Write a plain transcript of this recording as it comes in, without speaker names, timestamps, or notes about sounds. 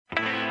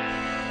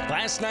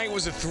Last night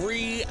was a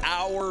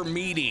 3-hour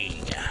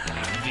meeting.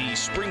 The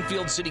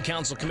Springfield City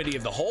Council Committee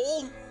of the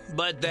Whole,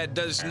 but that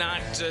does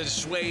not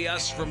sway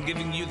us from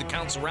giving you the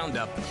Council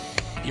Roundup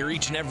here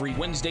each and every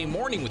Wednesday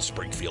morning with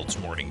Springfield's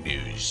Morning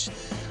News.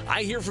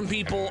 I hear from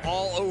people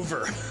all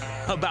over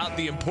about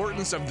the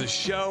importance of the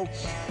show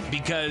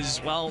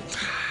because, well,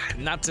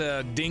 not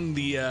to ding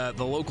the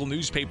local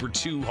newspaper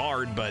too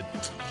hard,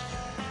 but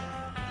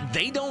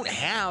they don't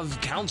have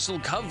council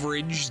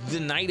coverage the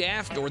night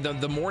after or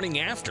the morning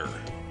after.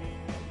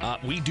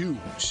 We do.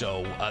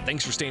 So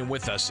thanks for staying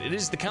with us. It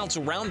is the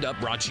Council Roundup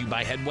brought to you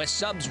by Head West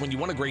Subs. When you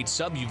want a great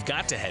sub, you've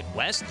got to Head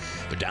West.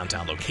 Their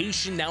downtown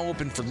location now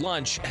open for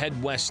lunch.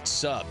 Head West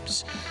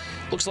Subs.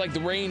 Looks like the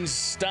rain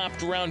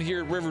stopped around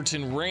here at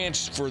Riverton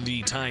Ranch for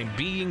the time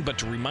being, but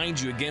to remind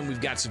you again,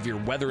 we've got severe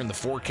weather in the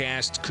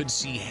forecast. Could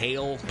see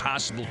hail,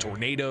 possible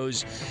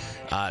tornadoes.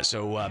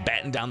 So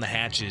batten down the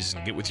hatches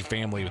and get with your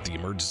family with the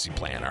emergency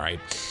plan, all right?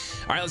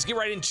 All right, let's get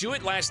right into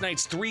it. Last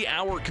night's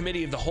 3-hour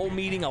Committee of the Whole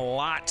meeting, a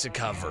lot to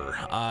cover.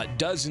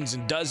 Dozens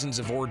and dozens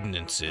of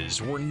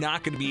ordinances. We're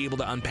not going to be able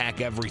to unpack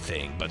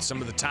everything, but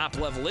some of the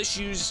top-level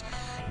issues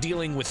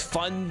dealing with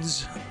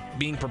funds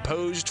being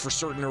proposed for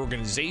certain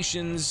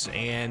organizations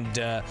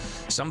and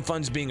some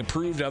funds being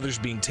approved, others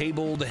being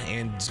tabled,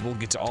 and we'll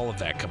get to all of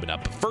that coming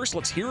up. But first,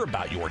 let's hear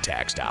about your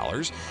tax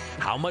dollars.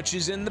 How much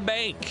is in the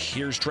bank?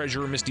 Here's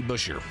Treasurer Misty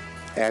Busher.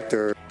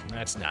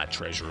 That's not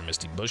Treasurer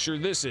Misty Busher.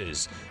 This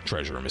is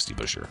Treasurer Misty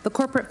Busher. The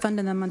corporate fund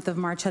in the month of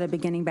March had a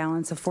beginning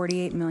balance of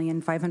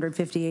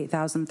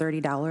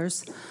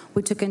 $48,558,030.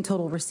 We took in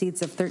total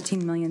receipts of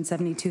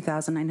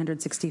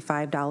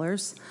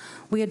 $13,072,965.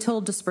 We had total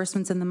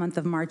disbursements in the month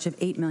of March of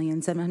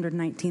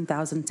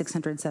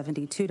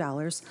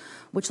 $8,719,672,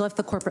 which left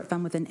the corporate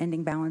fund with an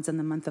ending balance in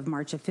the month of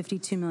March of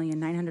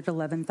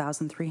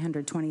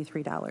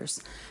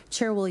 $52,911,323.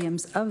 Chair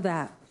Williams, of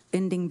that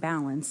ending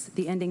balance,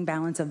 the ending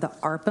balance of the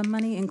ARPA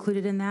money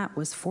included in that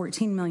was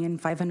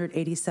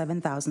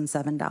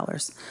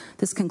 $14,587,007.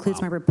 This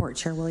concludes my report,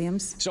 Chair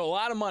Williams. So a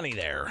lot of money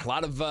there, a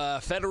lot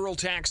of federal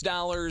tax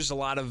dollars, a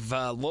lot of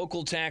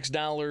local tax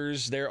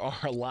dollars. There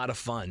are a lot of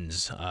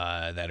funds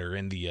that are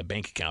in the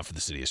bank account for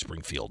the city of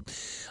Springfield.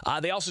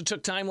 They also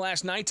took time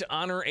last night to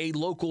honor a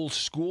local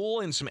school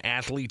and some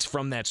athletes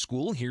from that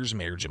school. Here's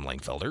Mayor Jim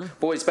Langfelder.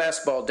 Boys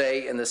Basketball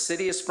Day in the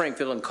city of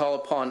Springfield, and call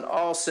upon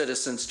all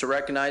citizens to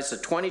recognize the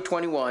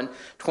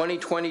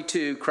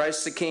 2021-2022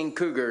 Christ the King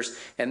Cougars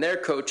and their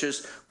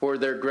coaches for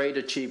their great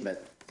achievement.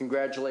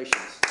 Congratulations.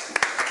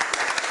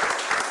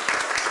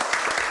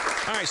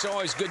 All right, so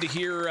always good to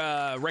hear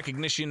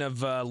recognition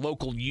of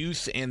local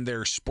youth and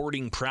their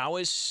sporting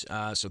prowess,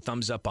 so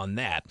thumbs up on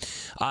that.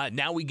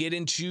 Now we get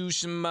into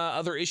some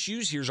other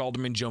issues. Here's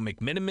Alderman Joe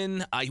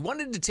McMiniman. He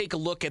wanted to take a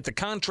look at the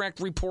contract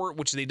report,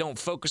 which they don't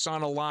focus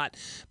on a lot,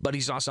 but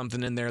he saw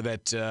something in there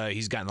that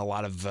he's gotten a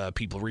lot of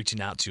people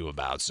reaching out to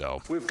about.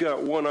 So we've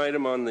got one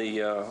item on the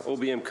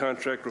OBM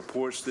contract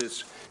reports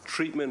that's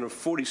treatment of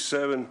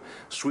 47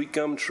 sweet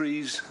gum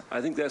trees.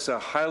 I think that's a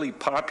highly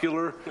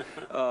popular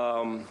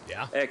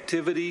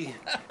activity,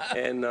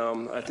 and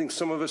I think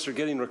some of us are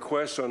getting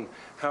requests on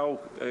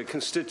how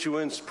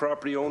constituents,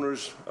 property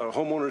owners,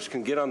 homeowners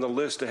can get on the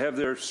list to have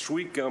their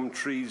sweet gum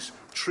trees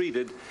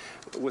treated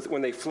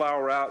when they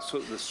flower out so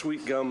the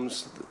sweet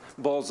gums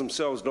balls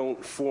themselves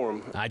don't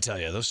form. I tell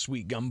you, those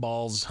sweet gum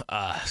balls,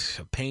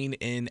 pain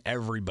in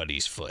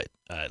everybody's foot.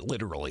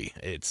 Literally,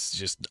 it's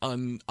just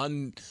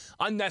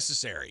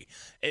unnecessary.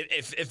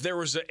 If there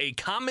was a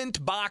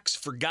comment box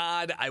for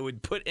God, I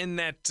would put in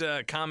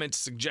that comment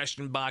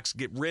suggestion box,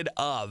 get rid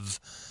of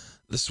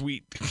the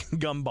sweet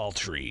gumball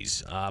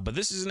trees. But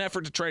this is an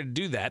effort to try to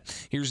do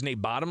that. Here's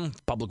Nate Bottom,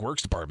 Public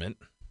Works Department.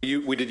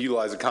 We did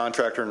utilize a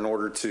contractor in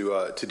order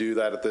to do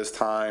that at this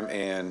time,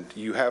 and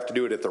you have to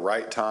do it at the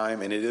right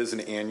time, and it is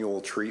an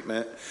annual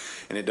treatment,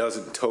 and it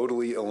doesn't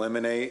totally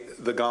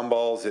eliminate the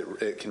gumballs.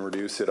 It can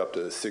reduce it up to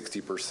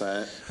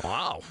 60%.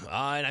 Wow.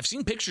 And I've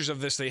seen pictures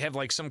of this. They have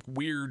like some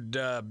weird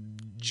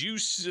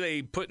juice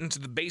they put into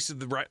the base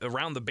of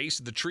around the base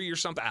of the tree or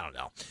something. I don't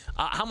know.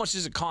 How much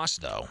does it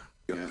cost, though?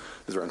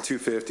 It's around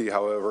 $250.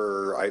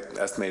 However, I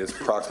estimate it's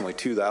approximately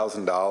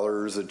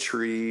 $2,000 a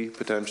tree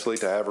potentially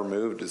to have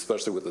removed,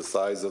 especially with the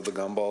size of the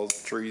gumball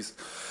trees.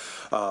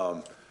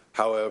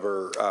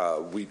 However,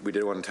 we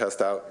did want to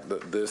test out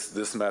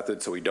this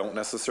method, so we don't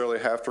necessarily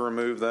have to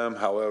remove them.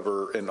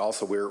 However, and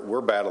also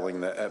we're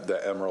battling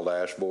the emerald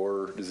ash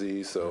borer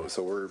disease, so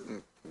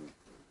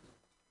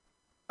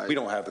we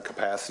don't have the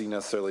capacity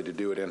necessarily to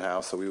do it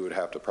in-house, so we would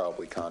have to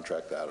probably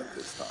contract that at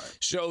this time.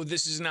 So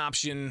this is an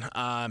option,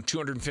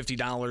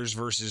 $250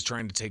 versus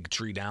trying to take a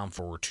tree down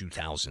for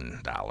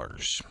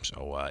 $2,000.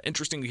 So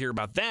interesting to hear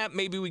about that.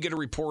 Maybe we get a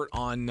report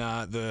on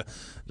the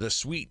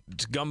sweet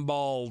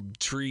gumball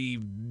tree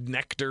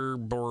nectar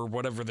or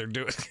whatever they're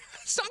doing.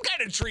 Some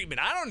kind of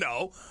treatment. I don't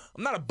know.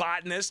 I'm not a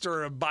botanist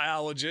or a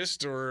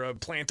biologist or a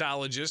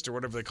plantologist or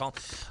whatever they call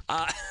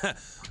them.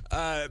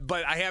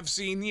 But I have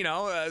seen,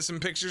 some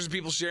pictures of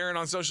people sharing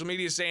on social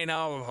media saying,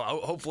 "Oh,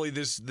 hopefully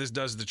this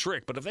does the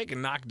trick." But if they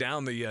can knock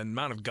down the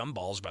amount of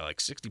gumballs by like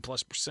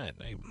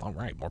 60+%, hey, all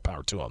right, more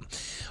power to them.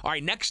 All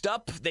right, next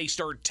up, they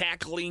start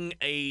tackling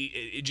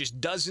just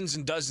dozens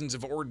and dozens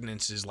of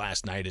ordinances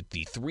last night at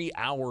the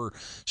 3-hour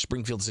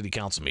Springfield City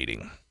Council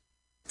meeting.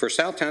 For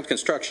Southtown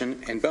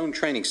Construction and Bone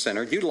Training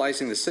Center,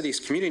 utilizing the city's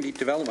Community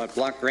Development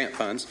Block Grant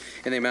funds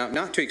in the amount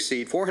not to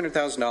exceed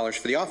 $400,000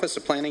 for the Office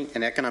of Planning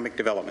and Economic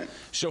Development.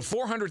 So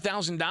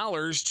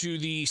 $400,000 to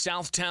the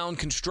Southtown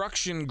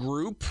Construction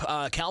Group.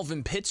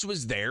 Calvin Pitts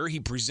was there. He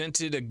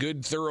presented a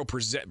good, thorough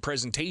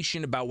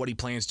presentation about what he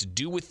plans to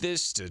do with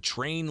this, to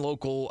train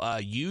local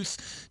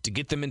youth, to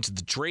get them into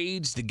the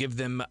trades, to give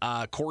them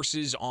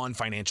courses on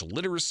financial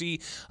literacy,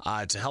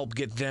 to help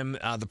get them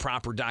the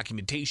proper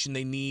documentation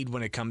they need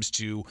when it comes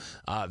to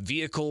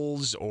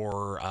vehicles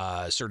or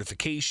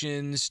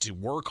certifications, to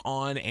work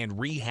on and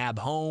rehab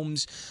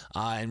homes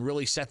and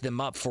really set them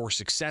up for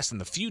success in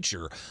the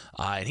future.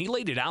 And he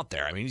laid it out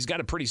there. I mean, he's got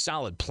a pretty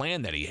solid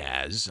plan that he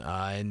has.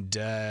 And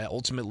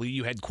ultimately,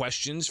 you had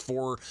questions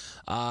for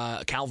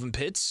Calvin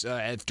Pitts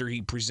after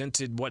he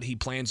presented what he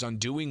plans on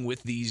doing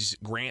with these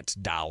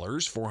grant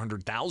dollars,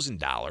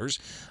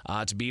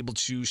 $400,000, to be able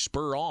to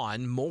spur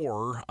on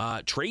more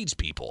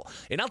tradespeople.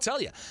 And I'll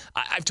tell you,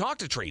 I've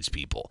talked to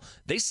tradespeople.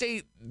 They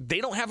say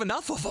they don't have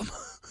enough of them.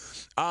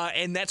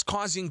 And that's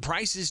causing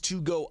prices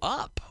to go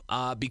up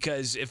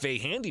because if a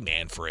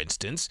handyman, for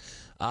instance,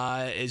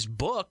 is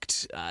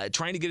booked,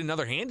 trying to get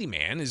another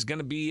handyman is going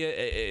to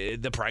be,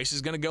 the price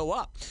is going to go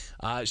up.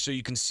 So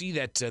you can see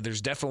that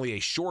there's definitely a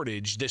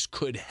shortage. This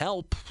could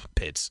help,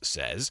 Pitts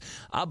says.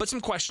 But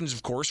some questions,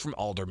 of course, from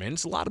aldermen.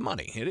 It's a lot of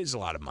money. It is a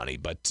lot of money.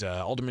 But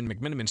Alderman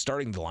McMiniman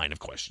starting the line of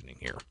questioning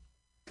here.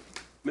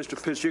 Mr.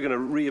 Pitts, you're going to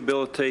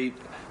rehabilitate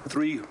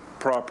 3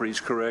 properties,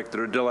 correct, that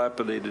are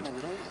dilapidated.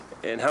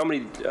 And how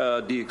many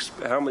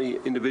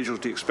individuals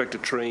do you expect to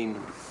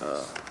train?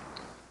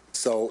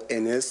 So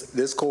in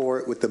this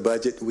cohort with the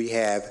budget we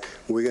have,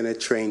 we're going to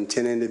train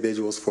 10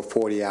 individuals for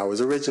 40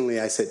 hours.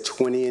 Originally, I said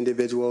 20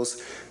 individuals,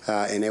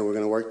 and they were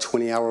going to work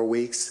 20-hour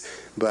weeks.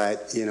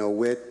 But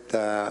with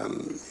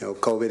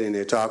COVID, and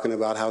they're talking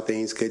about how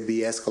things could be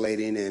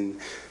escalating, and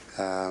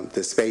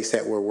the space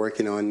that we're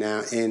working on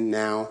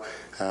now,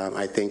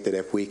 I think that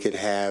if we could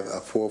have a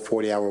full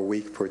 40-hour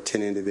week for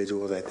 10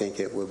 individuals, I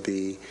think it would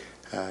be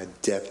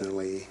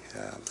definitely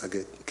a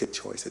good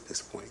choice at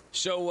this point.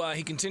 So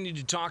he continued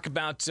to talk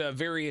about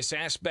various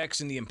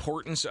aspects and the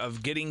importance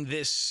of getting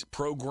this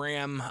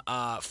program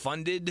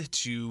funded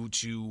to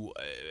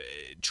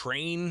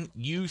train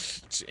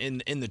youth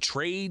in the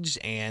trades,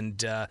 and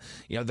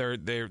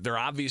there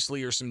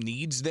obviously are some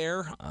needs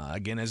there.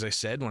 Again, as I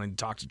said, when I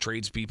talk to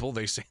tradespeople,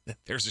 they say that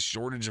there's a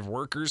shortage of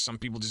workers. Some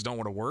people just don't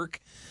want to work,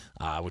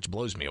 which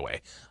blows me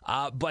away.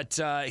 But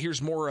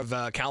here's more of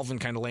Calvin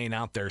kind of laying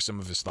out there some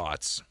of his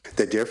thoughts.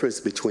 The difference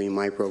between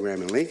my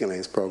program and Lincoln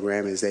Land's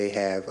program is they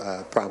have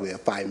probably a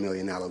 $5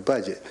 million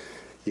budget,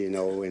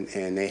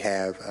 and they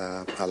have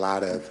a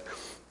lot of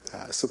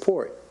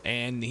support.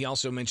 And he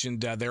also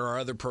mentioned there are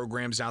other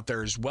programs out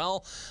there as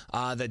well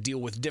that deal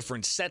with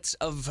different sets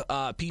of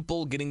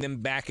people, getting them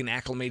back and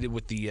acclimated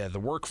with the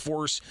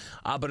workforce.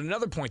 But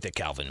another point that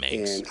Calvin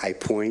makes. And I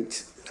point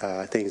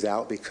things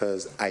out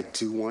because I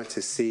do want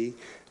to see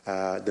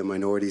the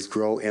minorities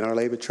grow in our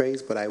labor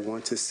trades, but I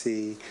want to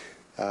see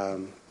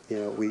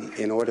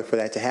in order for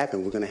that to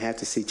happen, we're going to have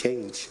to see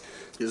change.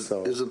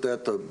 Isn't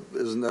that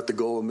the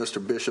goal of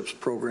Mr. Bishop's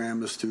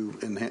program, is to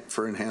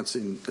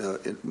enhancing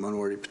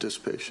minority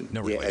participation?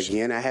 No relation.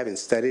 Again, I haven't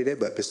studied it,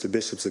 but Mr.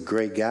 Bishop's a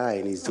great guy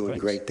and he's doing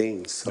great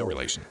things. So, no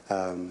relation.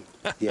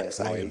 Yes,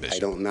 I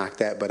don't knock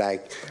that, but I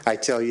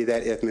tell you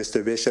that if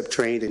Mr. Bishop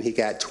trained and he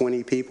got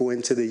 20 people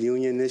into the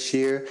union this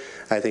year,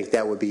 I think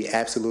that would be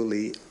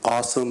absolutely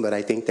awesome, but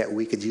I think that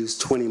we could use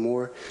 20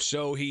 more.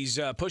 So he's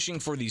pushing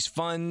for these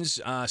funds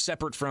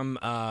separate from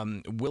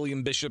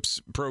William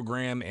Bishop's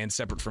program and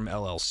separate from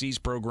LLC's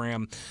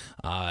program,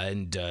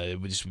 and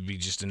this would be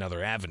just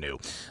another avenue.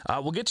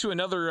 We'll get to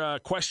another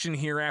question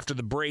here after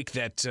the break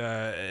that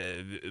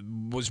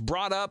was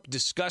brought up,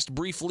 discussed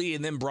briefly,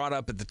 and then brought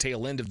up at the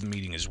tail end of the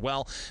meeting as well.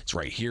 It's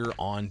right here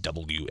on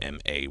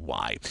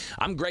WMAY.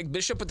 I'm Greg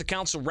Bishop with the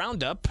Council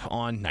Roundup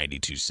on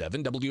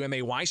 92.7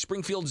 WMAY,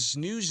 Springfield's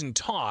News and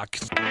Talk.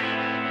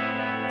 Now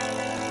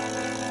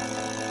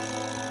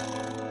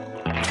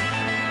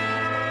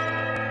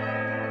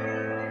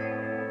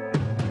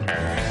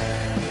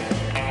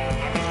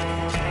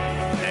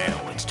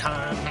it's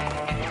time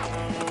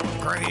for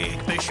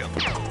Greg Bishop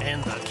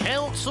and the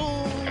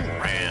Council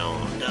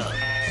Roundup.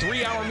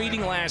 3-hour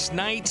meeting last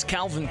night.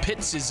 Calvin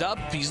Pitts is up.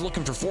 He's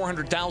looking for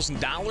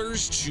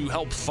 $400,000 to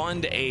help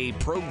fund a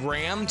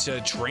program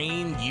to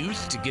train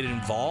youth to get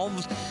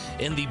involved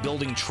in the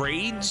building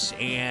trades,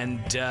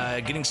 and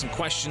getting some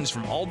questions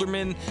from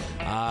aldermen.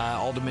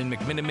 Alderman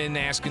McMiniman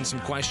asking some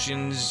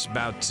questions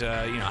about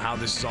how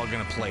this is all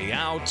going to play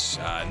out.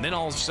 And then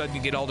all of a sudden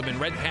you get Alderman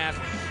Redpath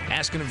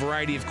asking a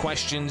variety of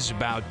questions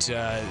about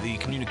the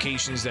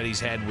communications that he's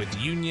had with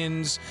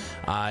unions.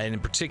 And in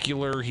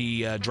particular,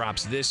 he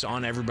drops this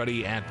on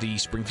everybody at the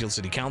Springfield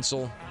City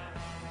Council.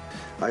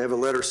 I have a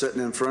letter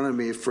sitting in front of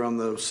me from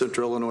the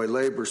Central Illinois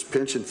Labor's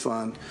Pension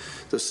Fund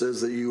that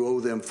says that you owe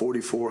them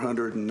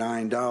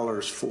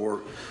 $4,409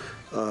 for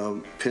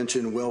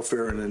pension,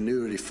 welfare, and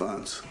annuity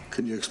funds.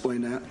 Can you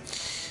explain that?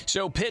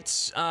 So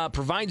Pitts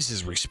provides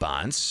his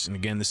response. And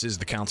again, this is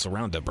the Council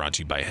Roundup brought to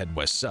you by Head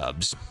West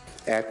Subs.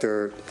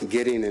 After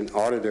getting an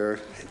auditor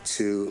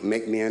to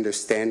make me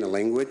understand the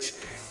language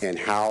and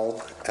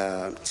how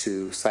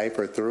to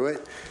cipher through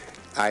it,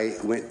 I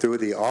went through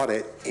the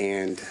audit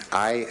and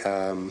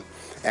I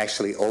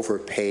actually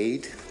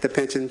overpaid the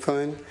pension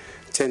fund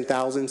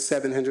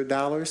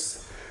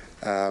 $10,700.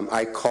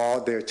 I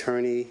called their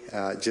attorney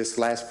just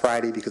last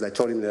Friday because I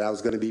told him that I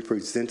was going to be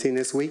presenting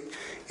this week,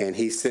 and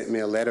he sent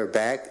me a letter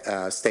back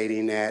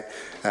stating that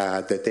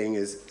the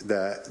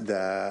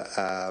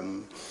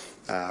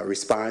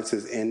response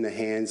is in the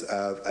hands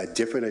of a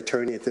different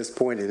attorney at this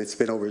point, and it's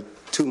been over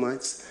 2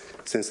 months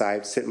since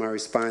I sent my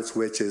response,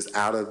 which is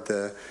out of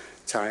the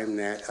time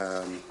that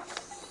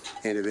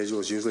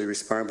individuals usually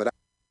respond. But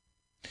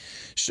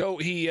so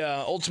he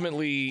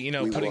ultimately,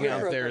 putting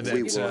out there that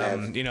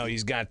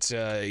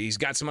he's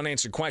got some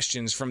unanswered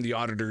questions from the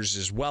auditors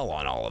as well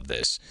on all of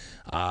this,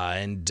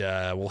 and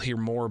we'll hear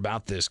more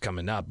about this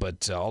coming up. But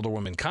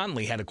Alderwoman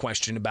Conley had a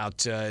question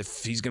about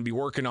if he's going to be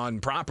working on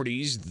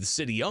properties the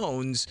city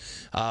owns,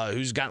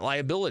 who's got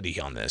liability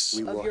on this.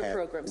 We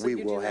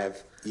will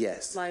have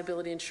yes,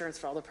 liability insurance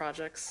for all the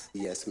projects.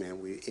 Yes, ma'am.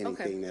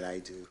 Anything that I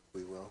do,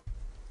 we will.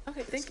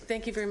 Okay,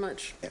 thank you very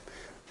much. Yep.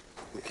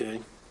 Okay.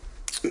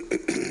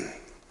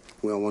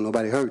 We don't want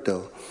nobody hurt,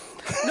 though.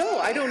 No,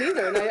 I don't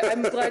either, and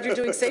I'm glad you're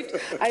doing safety.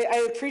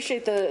 I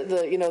appreciate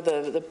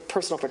the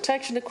personal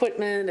protection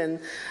equipment, and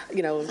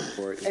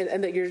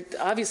and that you're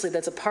obviously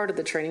that's a part of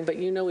the training. But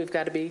we've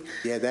got to be.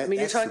 Yeah,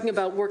 you're talking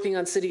about working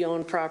on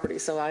city-owned property,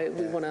 so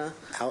we want to.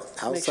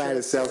 Outside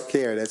of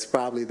self-care, that's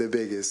probably the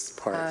biggest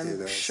part.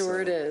 I'm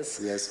sure it is.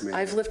 Yes, ma'am.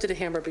 I've lifted a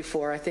hammer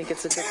before. I think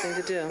it's a good thing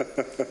to do.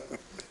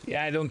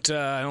 Yeah, I don't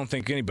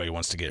think anybody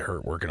wants to get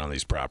hurt working on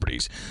these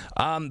properties.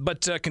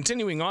 But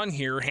continuing on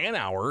here,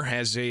 Hanauer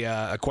has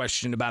a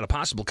question about a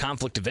possible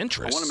conflict of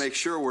interest. I want to make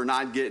sure we're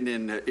not getting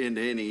into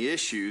any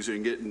issues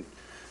and getting,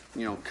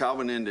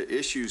 Calvin into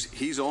issues.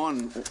 He's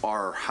on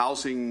our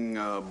housing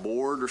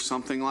board or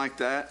something like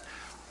that.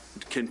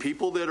 Can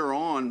people that are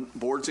on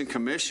boards and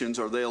commissions,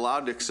 are they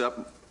allowed to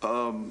accept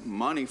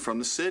money from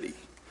the city?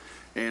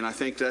 And I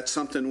think that's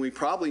something we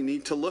probably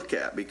need to look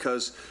at,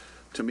 because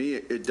to me,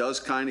 it does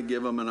kind of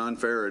give them an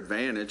unfair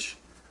advantage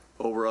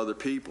over other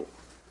people.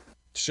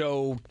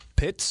 So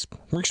Pitts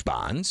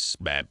responds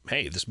that,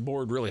 hey, this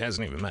board really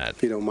hasn't even met.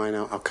 If you don't mind,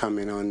 I'll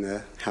comment on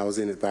the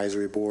Housing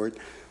Advisory Board.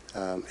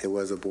 It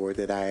was a board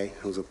that I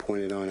was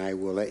appointed on. I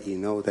will let you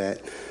know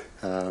that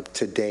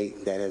to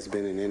date, that has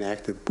been an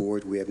inactive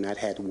board. We have not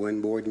had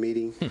one board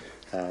meeting.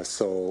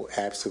 So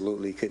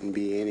absolutely couldn't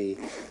be any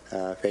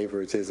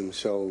favoritism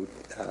showed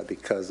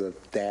because of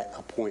that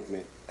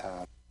appointment.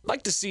 I'd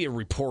like to see a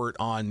report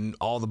on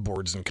all the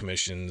boards and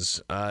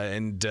commissions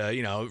and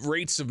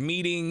rates of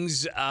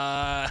meetings.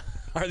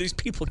 Are these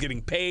people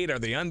getting paid? Are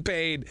they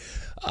unpaid?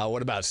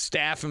 What about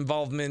staff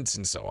involvement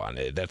and so on?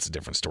 That's a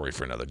different story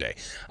for another day.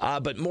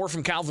 But more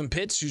from Calvin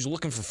Pitts, who's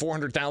looking for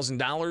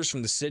 $400,000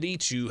 from the city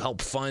to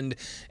help fund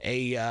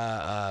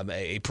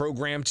a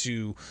program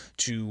to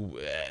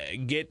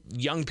get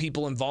young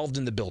people involved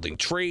in the building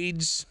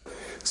trades.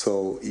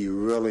 So you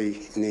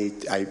really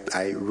need,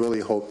 I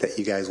really hope that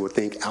you guys will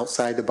think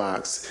outside the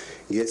box,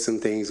 get some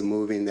things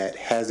moving that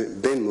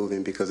hasn't been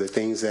moving, because the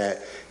things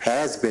that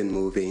has been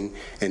moving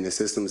and the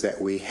systems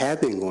that we have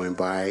been going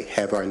by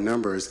have our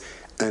numbers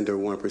under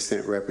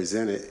 1%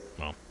 represented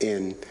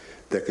in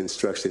the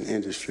construction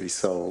industry.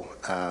 So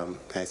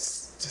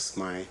that's just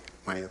my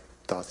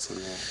thoughts on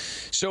that.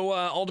 So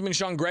Alderman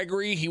Sean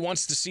Gregory, he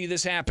wants to see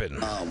this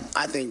happen.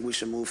 I think we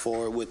should move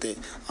forward with it.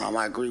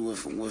 I agree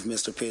with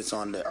Mr. Pitts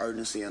on the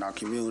urgency in our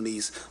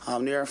communities,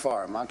 near and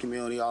far. My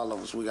community, all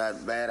of us, we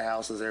got bad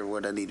houses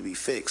everywhere that need to be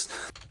fixed.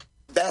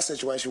 That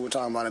situation, we're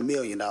talking about $1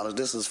 million.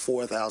 This is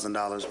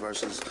 $4,000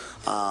 versus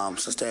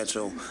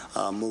substantial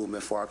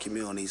movement for our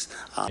communities.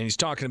 And he's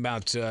talking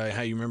about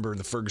how you remember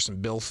the Ferguson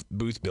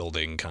Booth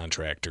building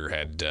contractor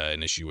had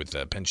an issue with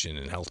pension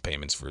and health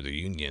payments for the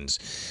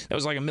unions. That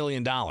was like $1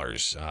 million.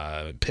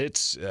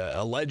 Pitts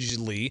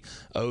allegedly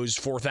owes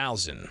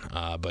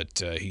 $4,000,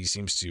 but he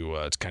seems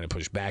to kind of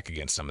push back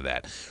against some of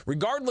that.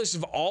 Regardless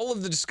of all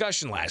of the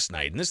discussion last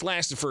night, and this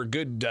lasted for a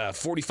good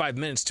 45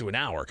 minutes to an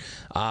hour,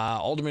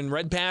 Alderman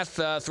Redpath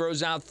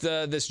throws out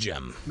this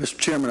gem. Mr.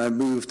 Chairman, I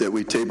move that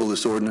we table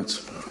this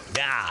ordinance.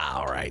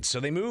 All right.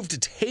 So they moved to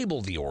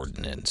table the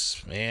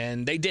ordinance,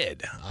 and they did.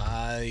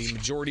 The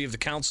majority of the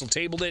council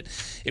tabled it.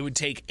 It would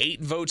take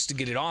 8 votes to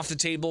get it off the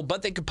table,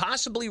 but they could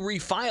possibly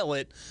refile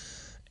it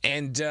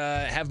and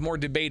have more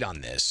debate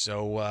on this.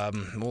 So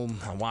we'll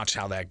watch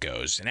how that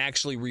goes and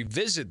actually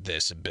revisit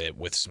this a bit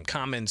with some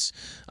comments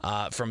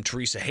from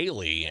Teresa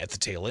Haley at the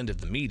tail end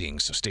of the meeting.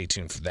 So stay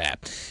tuned for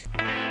that.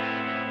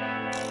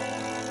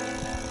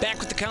 Back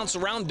with the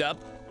Council Roundup.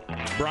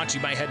 Brought to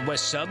you by Head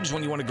West Subs.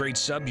 When you want a great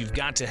sub, you've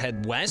got to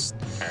head west.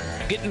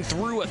 Getting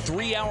through a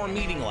 3-hour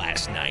meeting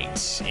last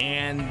night,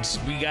 and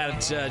we got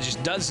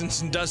just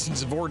dozens and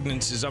dozens of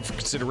ordinances up for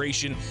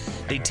consideration.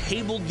 They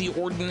tabled the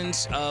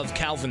ordinance of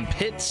Calvin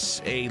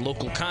Pitts, a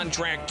local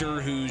contractor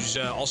who's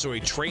also a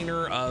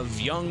trainer of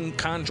young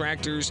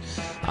contractors.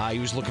 He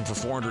was looking for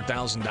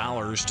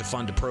 $400,000 to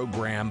fund a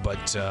program,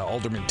 but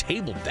Alderman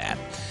tabled that.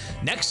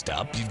 Next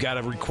up, you've got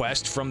a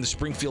request from the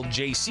Springfield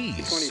JCs.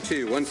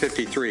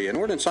 22-153, an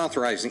ordinance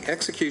authorizing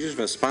execution of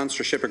a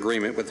sponsorship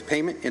agreement with the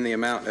payment in the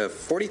amount of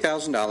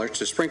 $40,000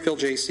 to Springfield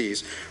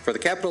JCs for the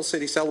Capital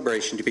City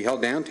celebration to be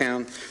held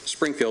downtown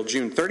Springfield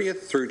June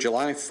 30th through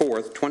July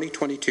 4th,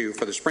 2022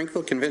 for the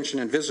Springfield Convention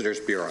and Visitors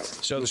Bureau.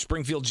 So the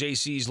Springfield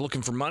JCs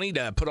looking for money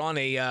to put on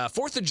a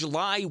 4th of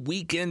July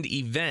weekend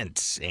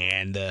event,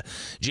 and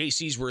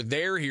JCs were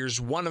there.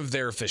 Here's one of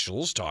their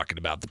officials talking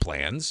about the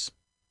plans.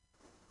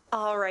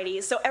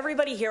 Alrighty, so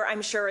everybody here,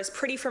 I'm sure, is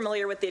pretty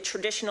familiar with the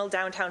traditional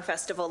downtown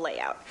festival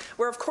layout.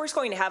 We're of course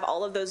going to have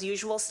all of those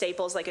usual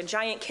staples like a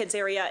giant kids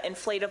area,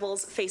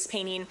 inflatables, face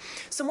painting,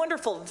 some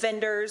wonderful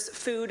vendors,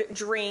 food,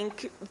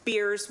 drink,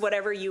 beers,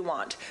 whatever you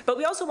want. But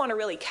we also want to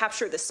really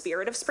capture the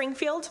spirit of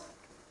Springfield.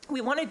 We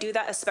want to do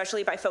that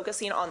especially by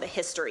focusing on the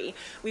history.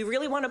 We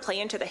really want to play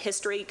into the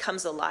History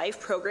Comes Alive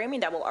programming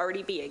that will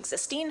already be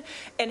existing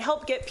and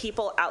help get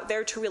people out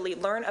there to really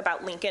learn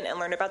about Lincoln and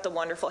learn about the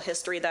wonderful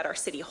history that our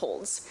city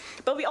holds.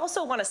 But we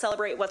also want to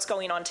celebrate what's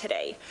going on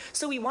today.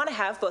 So we want to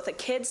have both a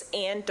kids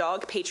and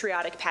dog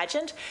patriotic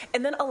pageant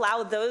and then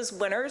allow those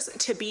winners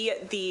to be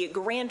the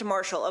grand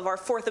marshal of our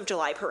 4th of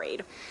July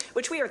parade,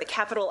 which we are the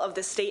capital of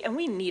the state and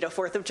we need a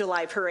 4th of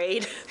July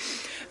parade.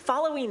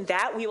 Following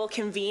that, we will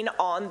convene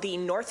on the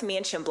North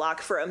Mansion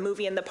block for a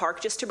movie in the park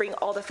just to bring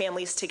all the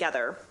families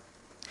together.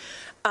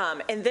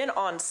 And then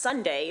on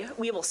Sunday,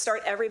 we will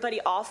start everybody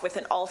off with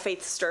an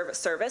all-faith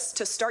service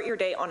to start your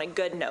day on a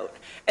good note.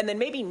 And then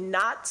maybe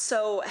not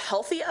so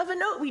healthy of a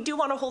note, we do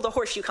want to hold a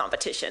horseshoe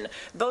competition,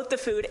 both the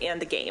food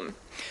and the game.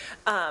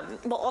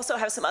 We'll also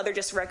have some other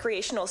just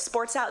recreational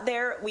sports out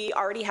there. We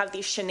already have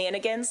these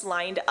shenanigans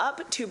lined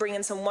up to bring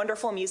in some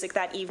wonderful music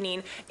that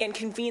evening and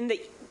convene the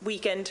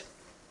weekend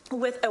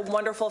with a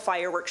wonderful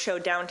fireworks show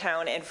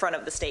downtown in front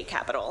of the state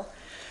capitol.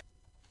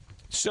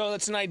 So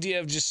that's an idea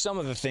of just some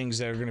of the things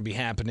that are going to be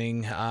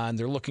happening.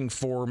 They're looking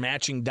for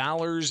matching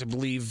dollars. I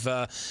believe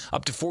up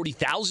to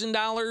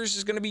 $40,000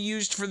 is going to be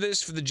used for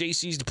this, for the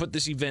JCs to put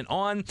this event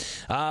on.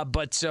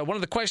 But one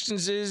of the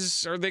questions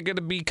is, are they going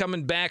to be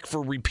coming back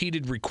for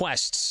repeated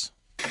requests?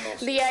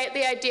 The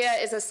idea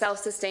is a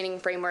self-sustaining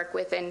framework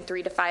within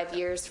 3 to 5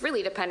 years,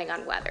 really depending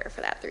on weather for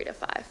that 3 to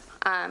 5.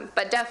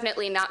 But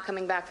definitely not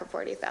coming back for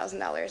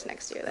 $40,000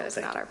 next year. That is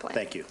not our plan.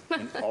 Thank you.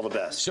 And all the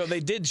best. So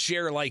they did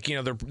share, like,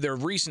 you know, their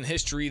recent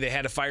history. They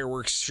had a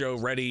fireworks show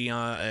ready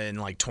in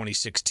like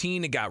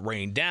 2016. It got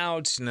rained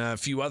out, and a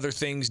few other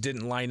things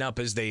didn't line up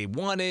as they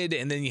wanted.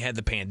 And then you had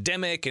the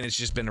pandemic, and it's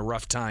just been a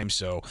rough time.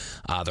 So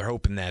they're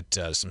hoping that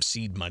some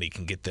seed money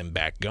can get them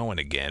back going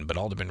again. But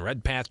Alderman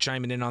Redpath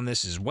chiming in on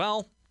this as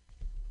well.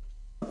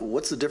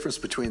 What's the difference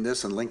between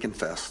this and Lincoln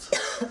Fest?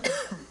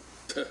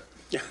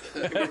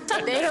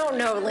 They don't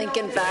know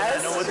Lincoln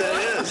Fest. I know what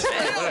that is.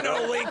 They don't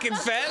know Lincoln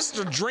Fest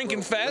or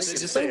Drinking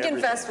Fest.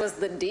 Lincoln Fest was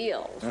the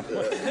deal.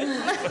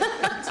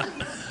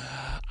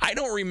 I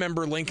don't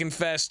remember Lincoln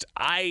Fest.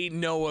 I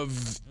know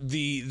of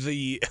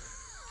the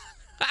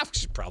I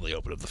should probably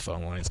open up the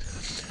phone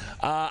lines.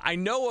 I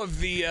know of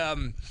the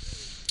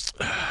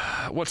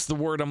what's the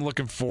word I'm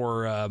looking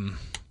for?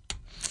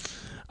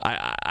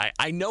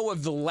 I know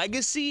of the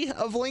legacy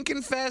of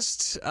Lincoln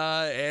Fest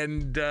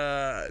and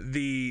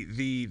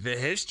the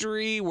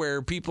history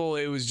where people,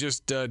 it was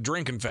just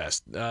Drinking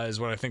Fest is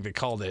what I think they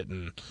called it,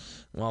 and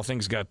well,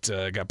 things got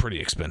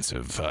pretty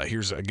expensive.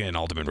 Here's again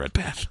Alderman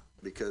Redpath.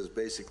 Because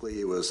basically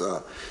it was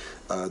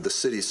the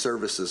city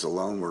services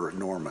alone were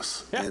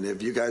enormous. Yeah. And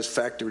have you guys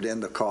factored in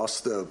the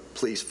cost of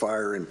police,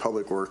 fire, and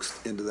public works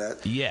into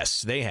that?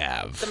 Yes, they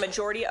have. The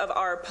majority of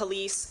our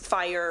police,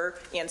 fire,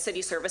 and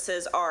city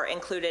services are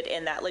included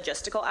in that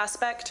logistical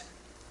aspect.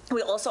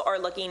 We also are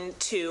looking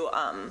to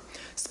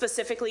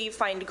specifically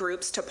find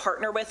groups to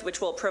partner with, which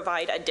will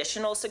provide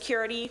additional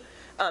security.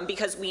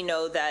 Because we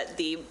know that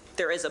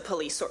there is a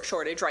police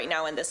shortage right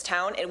now in this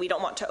town, and we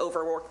don't want to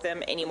overwork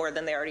them any more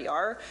than they already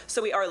are.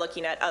 So we are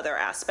looking at other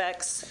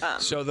aspects.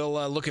 So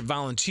they'll look at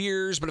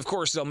volunteers, but of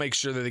course they'll make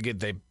sure that they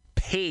get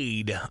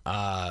paid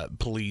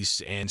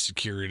police and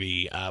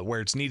security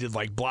where it's needed,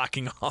 like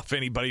blocking off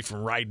anybody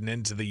from riding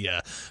into the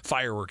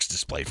fireworks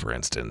display, for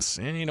instance.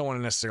 And you don't want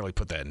to necessarily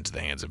put that into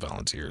the hands of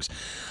volunteers.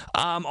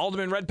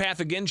 Alderman Redpath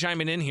again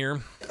chiming in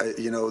here.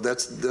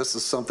 This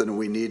is something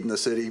we need in the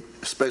city,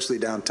 especially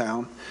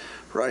downtown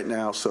right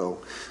now.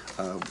 So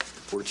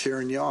we're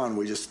cheering you on.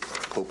 We just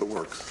hope it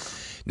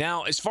works.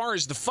 Now, as far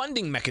as the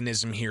funding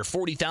mechanism here,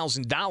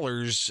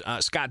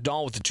 $40,000, Scott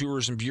Dahl with the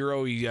Tourism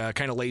Bureau, he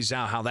kind of lays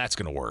out how that's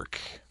going to work.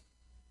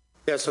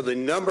 Yeah, so the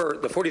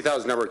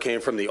 $40,000 number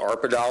came from the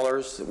ARPA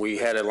dollars. We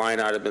had a line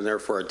item in there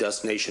for a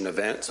destination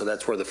event, so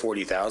that's where the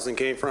 $40,000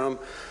 came from.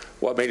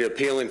 What made it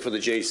appealing for the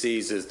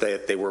JCs is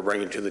that they were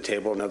bringing to the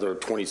table another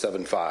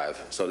 $27,500,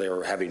 so they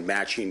were having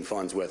matching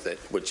funds with it,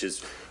 which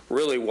is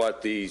really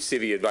what the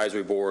City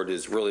Advisory Board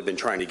has really been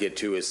trying to get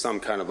to, is some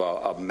kind of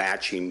a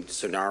matching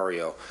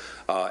scenario.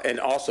 And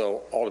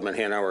also, Alderman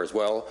Hanauer as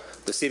well,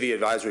 the City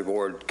Advisory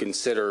Board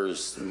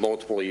considers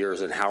multiple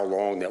years and how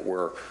long that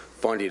we're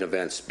funding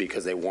events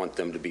because they want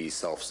them to be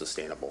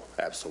self-sustainable.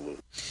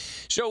 Absolutely.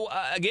 So,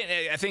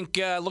 again, I think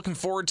looking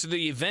forward to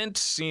the event,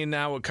 seeing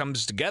how it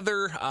comes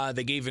together.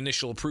 They gave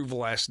initial approval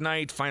last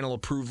night. Final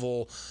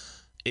approval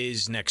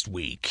is next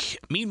week.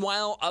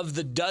 Meanwhile, of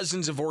the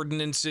dozens of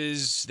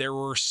ordinances, there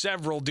were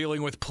several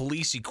dealing with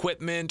police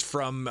equipment,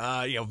 from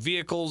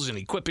vehicles and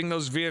equipping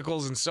those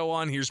vehicles and so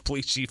on. Here's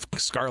Police Chief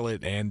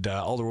Scarlett and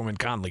Alderwoman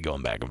Conley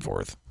going back and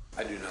forth.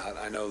 I do not.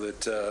 I know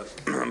that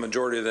a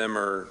majority of them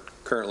are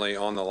currently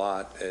on the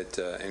lot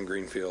in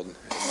Greenfield and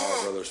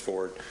Mara Brothers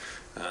Ford.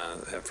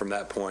 From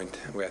that point,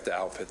 we have to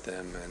outfit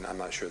them, and I'm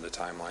not sure the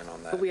timeline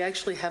on that. But we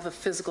actually have a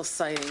physical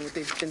sighting.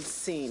 They've been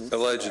seen.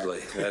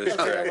 Allegedly. That is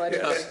correct.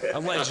 Allegedly. Yes.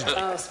 Allegedly.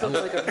 Oh, spoke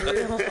like a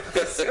real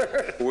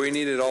officer. We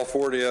needed all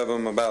 40 of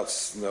them a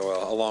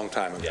long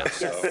time ago. Yes.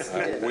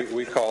 So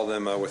we call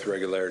them with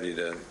regularity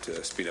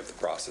to speed up the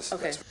process.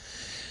 Okay.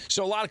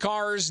 So a lot of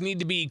cars need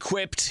to be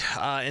equipped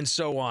and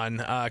so on.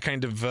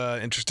 Kind of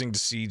interesting to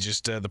see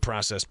just the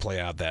process play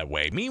out that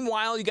way.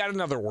 Meanwhile, you got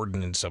another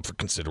ordinance up for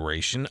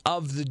consideration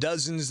of the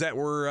dozens that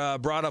were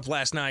brought up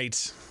last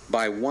night.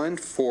 By one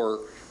for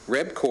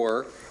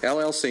Rebcor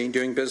LLC,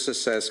 doing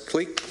business as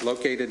Clique,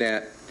 located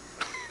at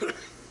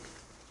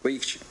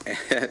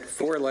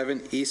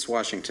 411 East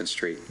Washington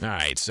Street. All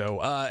right,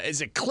 so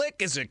is it Click?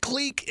 Is it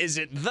Clique? Is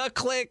it The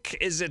Click?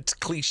 Is it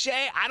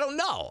Cliche? I don't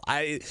know.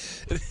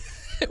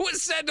 It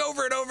was said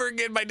over and over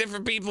again by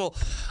different people.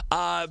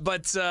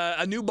 But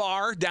a new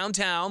bar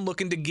downtown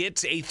looking to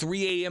get a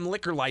 3 a.m.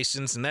 liquor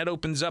license, and that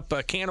opens up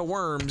a can of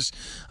worms.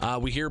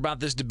 We hear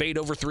about this debate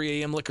over 3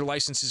 a.m. liquor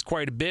licenses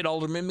quite a bit.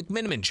 Alderman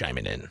McMiniman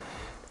chiming in.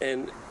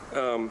 And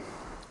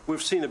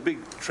we've seen a big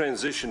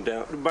transition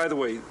down. By the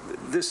way,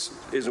 this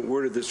isn't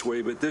worded this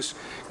way, but this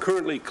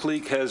currently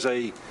Clique has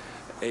a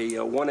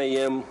 1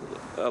 a.m.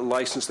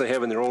 license they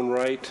have in their own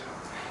right.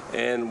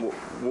 And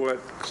what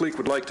Clique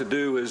would like to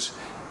do is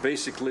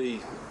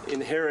basically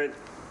inherit,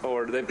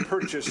 or they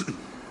purchased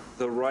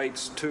the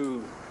rights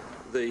to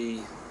the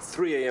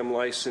 3 a.m.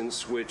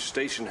 license, which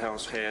Station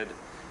House had,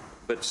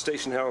 but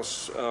Station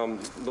House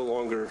no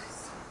longer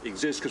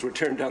exists because we're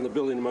tearing down the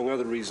building, among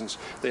other reasons.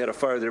 They had a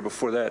fire there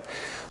before that.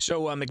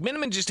 So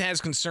McMiniman just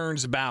has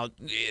concerns about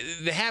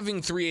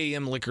having 3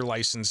 a.m. liquor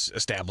license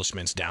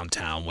establishments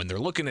downtown when they're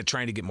looking at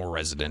trying to get more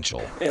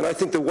residential. And I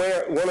think the 1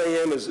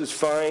 a.m. is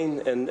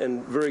fine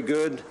and very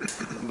good,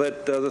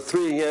 but the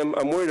 3 a.m.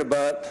 I'm worried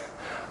about.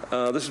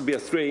 This would be a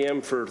 3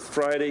 a.m. for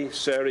Friday,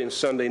 Saturday, and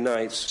Sunday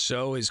nights.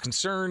 So his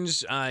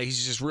concerns,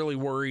 he's just really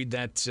worried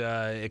that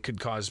it could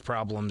cause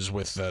problems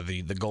with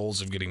the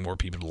goals of getting more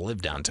people to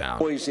live downtown.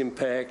 Always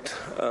impact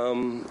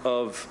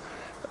of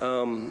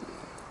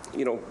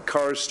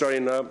cars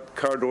starting up,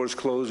 car doors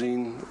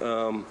closing.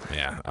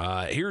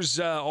 Here's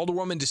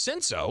Alderwoman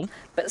DeCenso.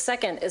 But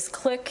second, is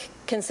Click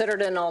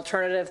considered an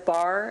alternative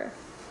bar?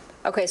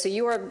 Okay, so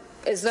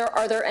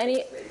are there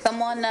any?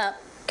 Come on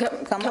up.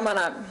 Come on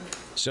up.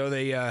 So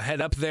they head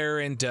up there,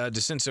 and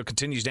DeCenso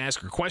continues to ask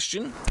her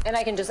question. And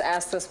I can just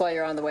ask this while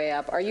you're on the way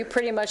up. Are you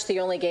pretty much the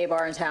only gay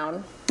bar in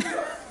town?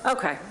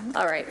 Okay,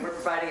 all right. We're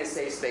providing a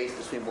safe space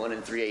between 1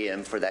 and 3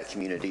 a.m. for that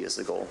community is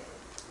the goal.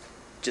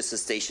 Just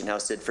as Station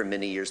House did for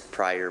many years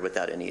prior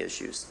without any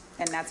issues.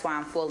 And that's why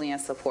I'm fully in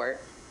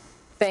support.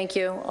 Thank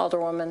you,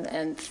 Alderwoman,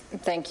 and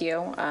thank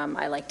you.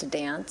 I like to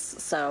dance,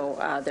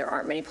 so there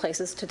aren't many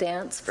places to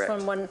dance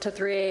from 1 to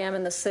 3 a.m.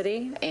 in the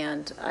city,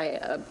 and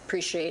I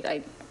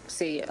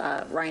see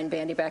Ryan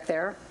Bandy back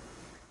there.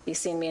 He's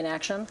seen me in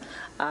action.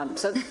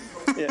 So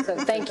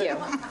thank you.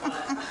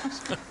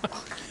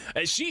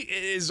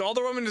 Is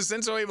Alderwoman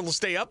DeCenso able to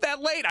stay up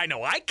that late? I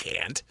know I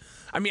can't.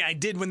 I mean, I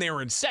did when they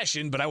were in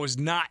session, but I was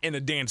not in a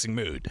dancing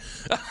mood.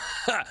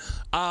 God,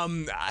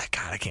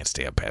 I can't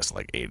stay up past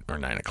like 8 or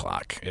 9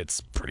 o'clock.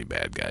 It's pretty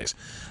bad, guys.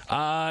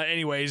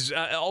 Anyways,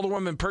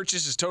 Alderwoman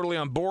Purchase is totally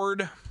on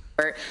board.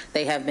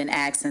 They have been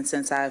asking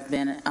since I've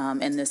been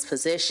in this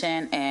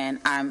position, and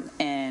I'm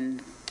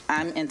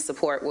in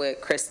support with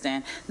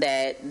Kristen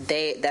that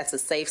that's a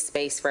safe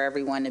space for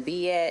everyone to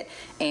be at,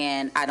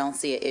 and I don't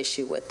see an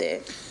issue with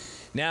it.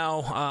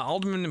 Now,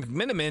 Alderman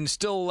McMiniman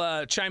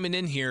still chiming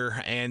in here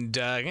and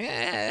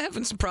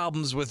having some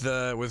problems with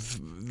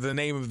the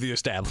name of the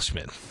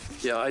establishment.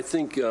 Yeah, I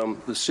think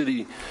the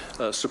city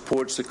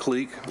supports the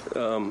Clique.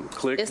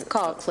 It's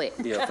called Clique.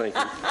 Yeah, thank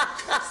you.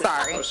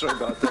 Sorry. Sorry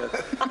about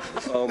that.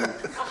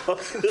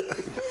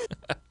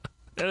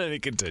 And then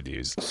it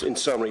continues. In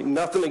summary,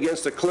 nothing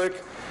against the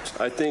click.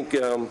 I think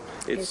did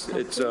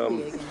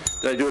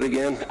I do it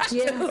again?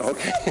 Yes.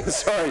 Okay,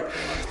 sorry.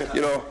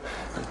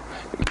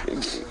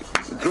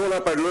 Growing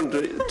up, I learned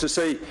to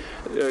say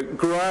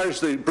garage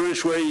the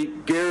British way,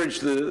 garage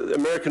the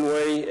American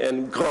way,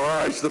 and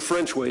garage the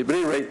French way. But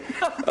anyway,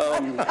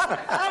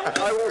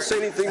 I won't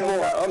say anything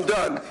more. I'm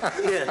done.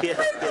 Yeah.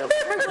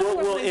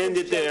 We'll end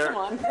it there.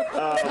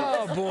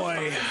 Oh,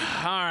 boy.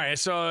 All right.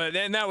 So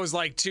then that was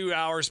like 2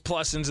 hours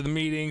plus into the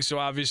meeting. So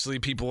obviously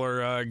people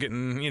are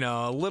getting,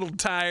 a little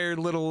tired,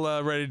 a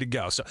little ready to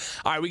go. So,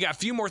 all right, we got a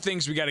few more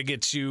things we got to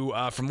get to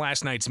from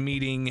last night's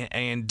meeting.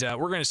 And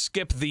we're going to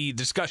skip the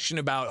discussion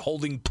about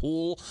holding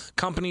pool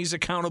companies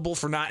accountable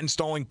for not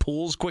installing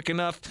pools quick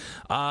enough.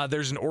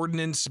 There's an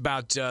ordinance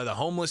about the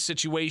homeless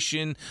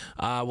situation.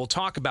 We'll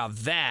talk about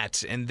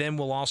that. And then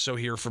we'll also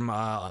hear from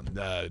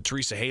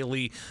Teresa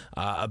Haley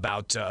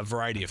about a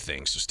variety of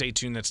things. So stay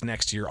tuned. That's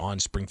next here on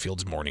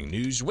Springfield's Morning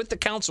News with the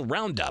Council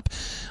Roundup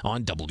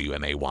on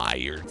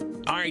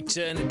WMAY. All right,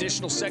 an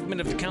additional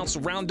segment of the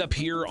Council Roundup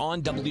here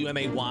on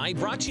WMAY,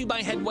 brought to you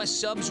by Head West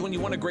Subs. When you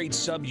want a great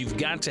sub, you've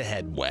got to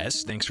head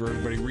west. Thanks for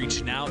everybody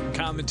reaching out and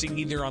commenting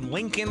either on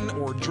Lincoln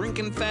or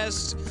Drinkin'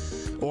 Fest,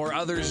 or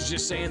others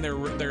just saying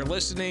they're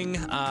listening.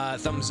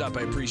 Thumbs up.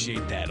 I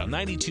appreciate that. On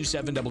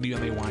 92.7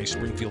 WMAY,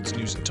 Springfield's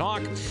News and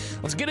Talk.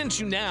 Let's get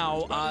into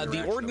now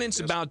the ordinance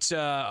about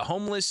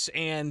homeless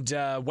and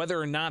whether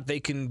or not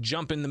they can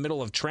jump in the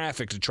middle of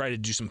traffic to try to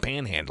do some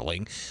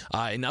panhandling.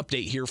 An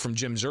update here from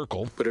Jim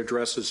Zirkle. But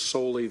addresses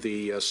solely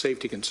the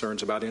safety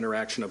concerns about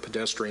interaction of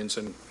pedestrians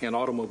and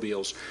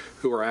automobiles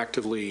who are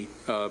actively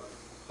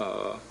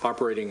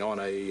operating on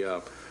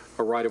a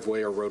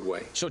right-of-way or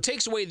roadway. So it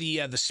takes away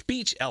the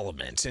speech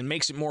element and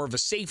makes it more of a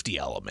safety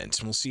element.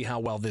 And we'll see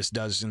how well this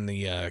does in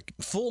the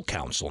full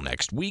council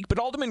next week. But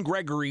Alderman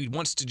Gregory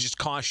wants to just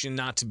caution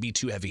not to be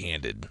too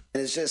heavy-handed.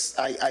 It's just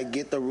I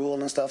get the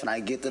rule and stuff, and I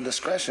get the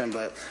discretion,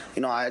 but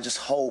I just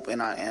hope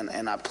and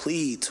I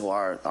plead to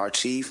our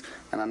chief,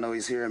 and I know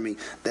he's hearing me,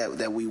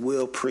 that we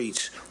will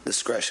preach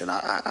discretion.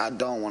 I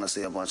don't want to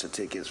see a bunch of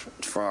tickets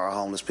for our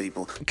homeless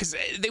people because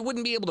they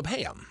wouldn't be able to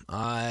pay them.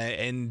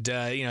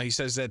 He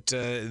says that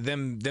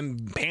them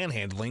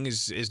panhandling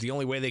is the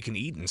only way they can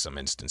eat in some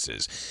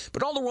instances.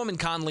 But Alderwoman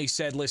Conley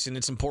said, listen,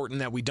 it's important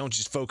that we don't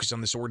just focus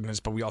on this ordinance,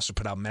 but we also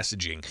put out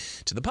messaging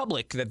to the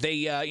public that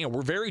they,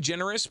 we're very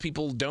generous.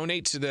 People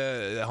donate to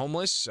the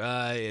homeless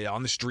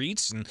on the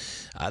streets, and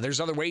there's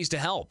other ways to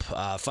help,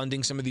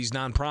 funding some of these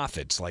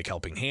nonprofits like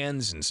Helping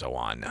Hands and so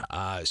on.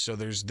 So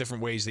there's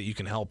different ways that you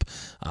can help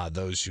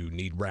those who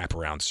need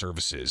wraparound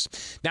services.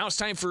 Now it's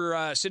time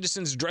for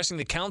citizens addressing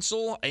the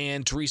council,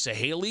 and Teresa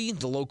Haley,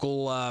 the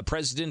local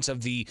president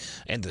of the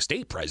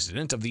state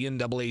president of the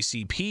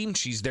NAACP.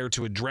 She's there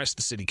to address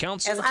the city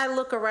council. As I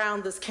look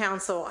around this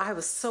council, I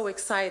was so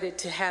excited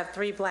to have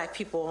 3 black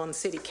people on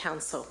city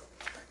council,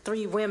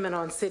 3 women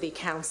on city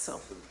council.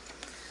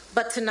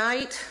 But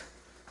tonight,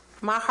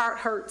 my heart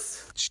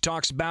hurts. She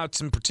talks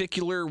about, in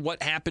particular,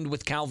 what happened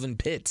with Calvin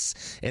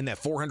Pitts and that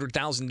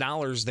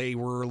 $400,000 they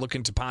were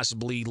looking to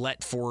possibly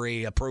let for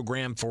a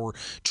program for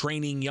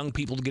training young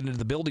people to get into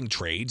the building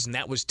trades, and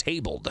that was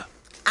tabled.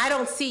 I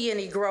don't see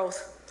any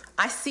growth.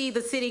 I see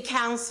the city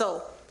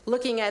council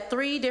looking at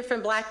 3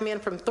 different black men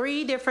from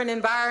 3 different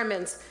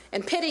environments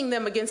and pitting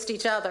them against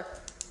each other.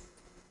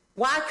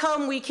 Why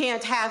come we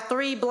can't have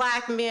 3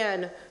 black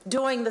men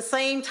doing the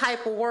same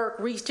type of work,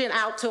 reaching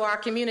out to our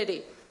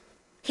community?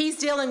 He's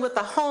dealing with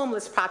the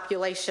homeless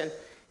population.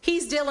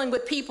 He's dealing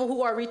with people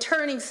who are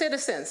returning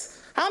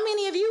citizens. How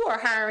many of you are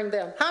hiring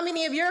them? How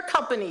many of your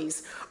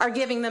companies are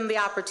giving them the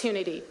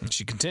opportunity? And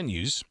she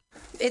continues.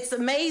 It's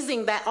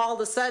amazing that all of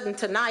a sudden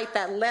tonight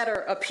that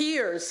letter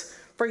appears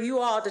for you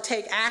all to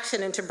take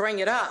action and to bring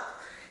it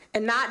up,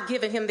 and not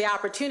giving him the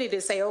opportunity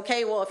to say,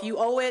 okay, well, if you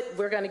owe it,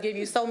 we're going to give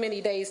you so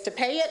many days to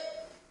pay it.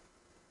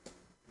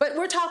 But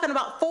we're talking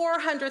about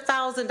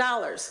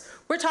 $400,000.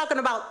 We're talking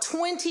about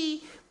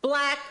 20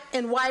 black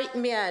and white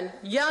men,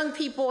 young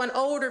people and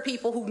older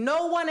people who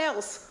no one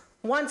else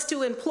wants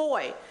to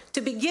employ,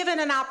 to be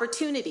given an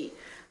opportunity.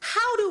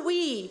 How do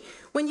we,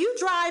 when you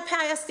drive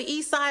past the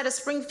east side of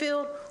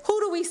Springfield, who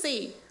do we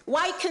see?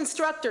 White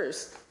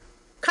constructors,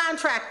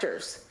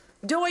 contractors,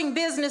 doing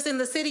business in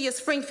the city of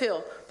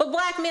Springfield, but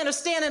black men are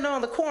standing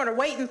on the corner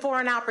waiting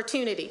for an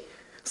opportunity.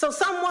 So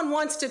someone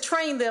wants to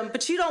train them,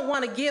 but you don't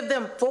want to give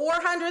them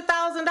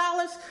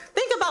 $400,000?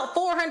 Think about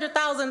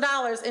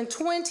 $400,000 and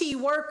 20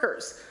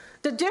 workers,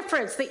 the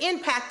difference, the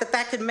impact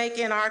that could make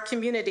in our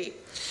community.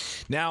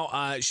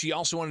 Now, she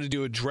also wanted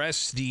to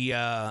address the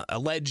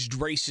alleged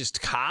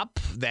racist cop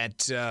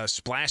that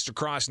splashed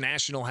across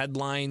national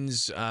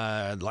headlines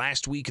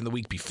last week and the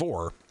week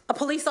before. A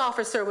police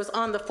officer was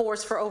on the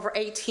force for over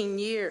 18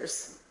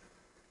 years.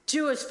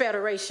 Jewish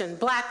Federation,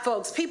 black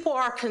folks, people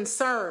are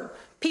concerned.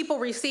 People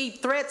receive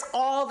threats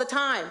all the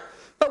time,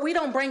 but we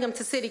don't bring them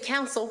to city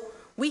council.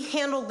 We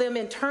handle them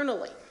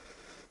internally.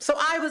 So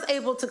I was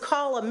able to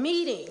call a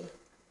meeting,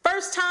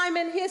 first time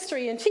in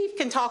history, and Chief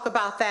can talk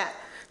about that,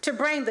 to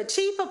bring the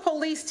chief of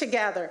police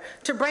together,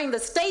 to bring the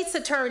state's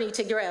attorney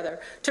together,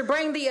 to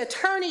bring the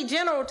attorney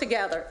general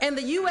together, and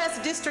the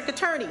U.S. district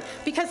attorney,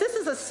 because this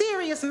is a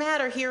serious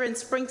matter here in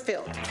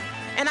Springfield.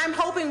 And I'm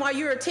hoping while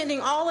you're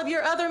attending all of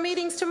your other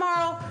meetings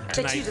tomorrow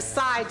that you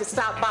decide to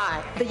stop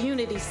by the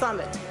Unity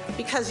Summit,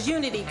 because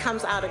unity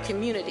comes out of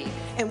community,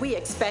 and we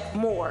expect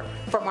more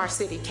from our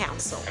city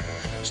council.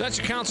 So that's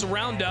your council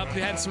roundup. We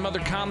had some other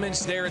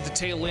comments there at the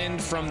tail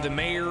end from the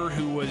mayor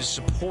who was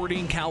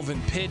supporting Calvin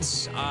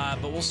Pitts,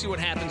 but we'll see what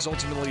happens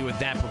ultimately with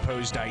that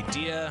proposed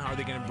idea. Are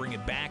they going to bring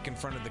it back in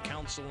front of the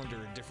council under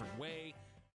a different way?